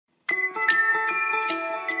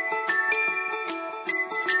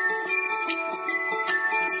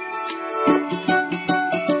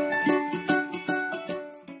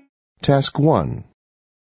Task 1.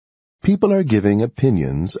 People are giving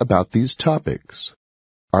opinions about these topics.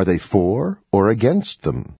 Are they for or against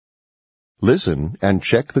them? Listen and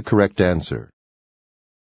check the correct answer.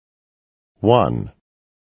 1.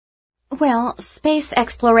 Well, space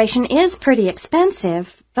exploration is pretty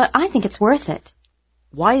expensive, but I think it's worth it.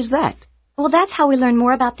 Why is that? Well, that's how we learn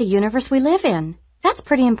more about the universe we live in. That's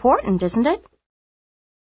pretty important, isn't it?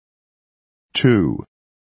 2.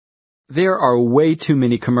 There are way too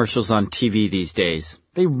many commercials on TV these days.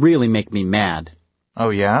 They really make me mad. Oh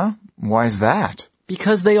yeah? Why is that?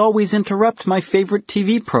 Because they always interrupt my favorite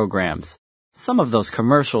TV programs. Some of those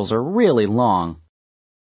commercials are really long.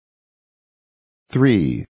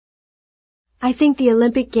 3. I think the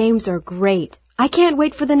Olympic Games are great. I can't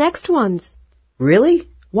wait for the next ones. Really?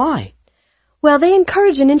 Why? Well, they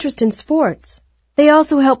encourage an interest in sports. They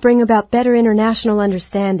also help bring about better international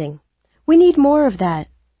understanding. We need more of that.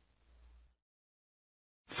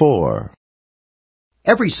 4.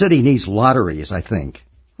 Every city needs lotteries, I think.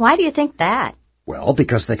 Why do you think that? Well,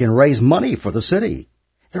 because they can raise money for the city.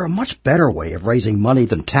 They're a much better way of raising money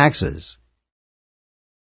than taxes.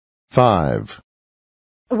 5.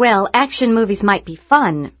 Well, action movies might be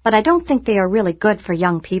fun, but I don't think they are really good for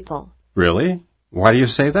young people. Really? Why do you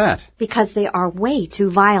say that? Because they are way too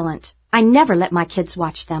violent. I never let my kids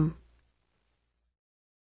watch them.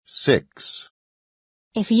 6.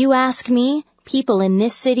 If you ask me, people in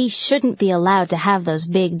this city shouldn't be allowed to have those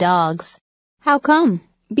big dogs. How come?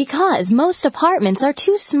 Because most apartments are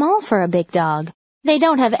too small for a big dog. They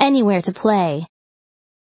don't have anywhere to play.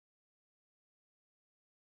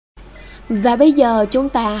 Và bây giờ chúng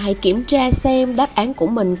ta hãy kiểm tra xem đáp án của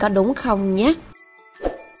mình có đúng không nhé.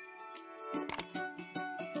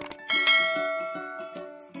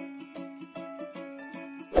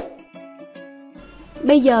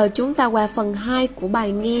 Bây giờ chúng ta qua phần 2 của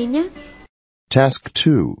bài nghe nhé. Task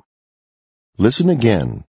 2. Listen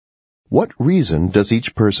again. What reason does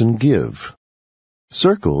each person give?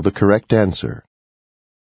 Circle the correct answer.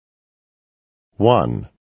 1.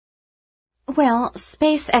 Well,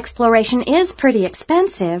 space exploration is pretty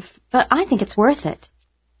expensive, but I think it's worth it.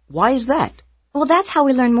 Why is that? Well, that's how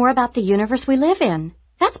we learn more about the universe we live in.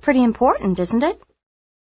 That's pretty important, isn't it?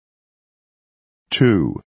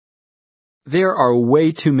 2. There are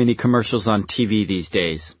way too many commercials on TV these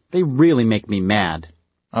days. They really make me mad.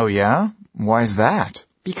 Oh yeah? Why is that?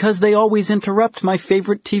 Because they always interrupt my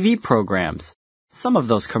favorite TV programs. Some of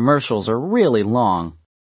those commercials are really long.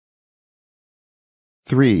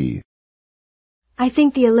 3. I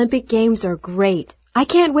think the Olympic Games are great. I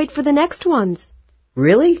can't wait for the next ones.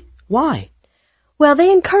 Really? Why? Well,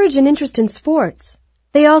 they encourage an interest in sports.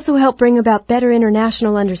 They also help bring about better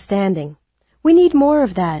international understanding. We need more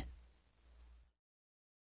of that.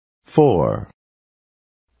 4.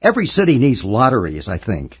 Every city needs lotteries, I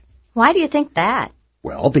think. Why do you think that?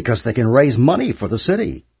 Well, because they can raise money for the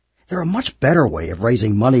city. They're a much better way of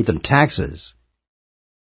raising money than taxes.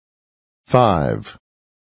 5.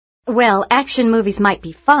 Well, action movies might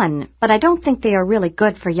be fun, but I don't think they are really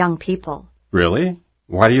good for young people. Really?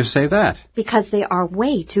 Why do you say that? Because they are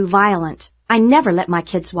way too violent. I never let my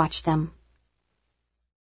kids watch them.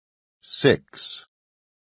 6.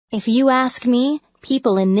 If you ask me,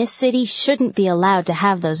 people in this city shouldn't be allowed to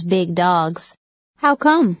have those big dogs. How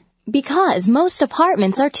come? Because most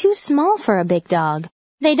apartments are too small for a big dog.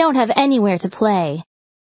 They don't have anywhere to play.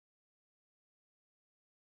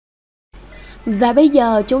 Và bây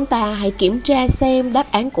giờ chúng ta hãy kiểm tra xem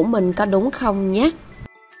đáp án của mình có đúng không nhé.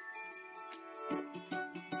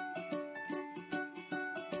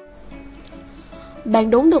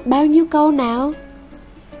 Bạn đúng được bao nhiêu câu nào?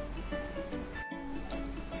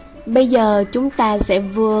 Bây giờ chúng ta sẽ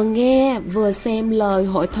vừa nghe vừa xem lời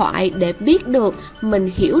hội thoại để biết được mình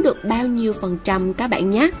hiểu được bao nhiêu % các bạn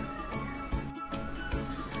nhé.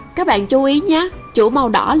 Các bạn chú ý nhé, chữ màu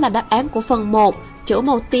đỏ là đáp án của phần 1, chữ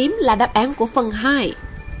màu tím là đáp án của phần 2.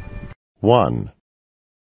 1.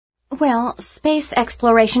 Well, space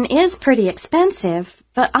exploration is pretty expensive,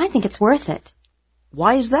 but I think it's worth it.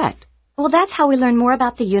 Why is that? Well, that's how we learn more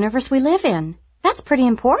about the universe we live in. That's pretty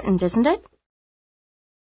important, isn't it?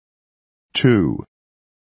 2.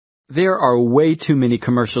 There are way too many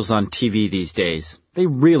commercials on TV these days. They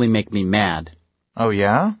really make me mad. Oh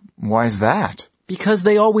yeah? Why is that? Because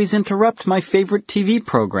they always interrupt my favorite TV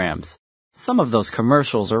programs. Some of those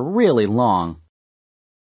commercials are really long.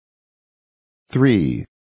 3.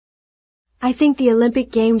 I think the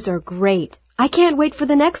Olympic Games are great. I can't wait for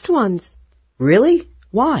the next ones. Really?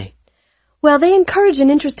 Why? Well, they encourage an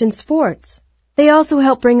interest in sports. They also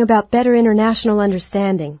help bring about better international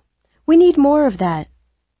understanding. We need more of that.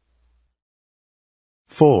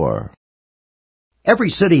 4. Every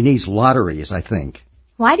city needs lotteries, I think.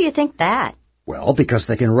 Why do you think that? Well, because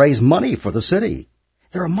they can raise money for the city.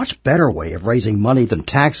 They're a much better way of raising money than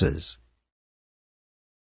taxes.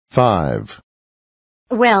 5.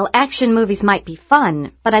 Well, action movies might be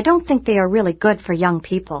fun, but I don't think they are really good for young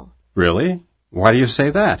people. Really? Why do you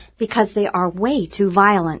say that? Because they are way too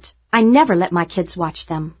violent. I never let my kids watch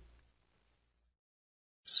them.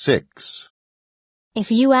 6.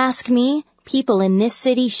 If you ask me, people in this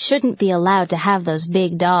city shouldn't be allowed to have those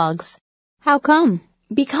big dogs. How come?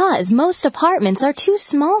 Because most apartments are too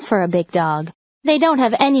small for a big dog. They don't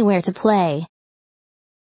have anywhere to play.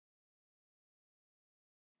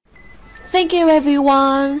 Thank you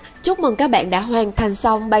everyone. Chúc mừng các bạn đã hoàn thành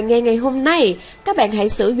xong bài nghe ngày hôm nay. Các bạn hãy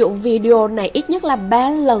sử dụng video này ít nhất là 3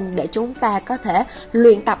 lần để chúng ta có thể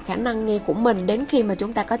luyện tập khả năng nghe của mình đến khi mà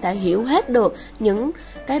chúng ta có thể hiểu hết được những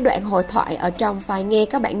cái đoạn hội thoại ở trong file nghe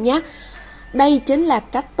các bạn nhé. Đây chính là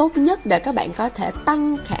cách tốt nhất để các bạn có thể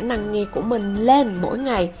tăng khả năng nghe của mình lên mỗi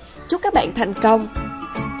ngày. Chúc các bạn thành công.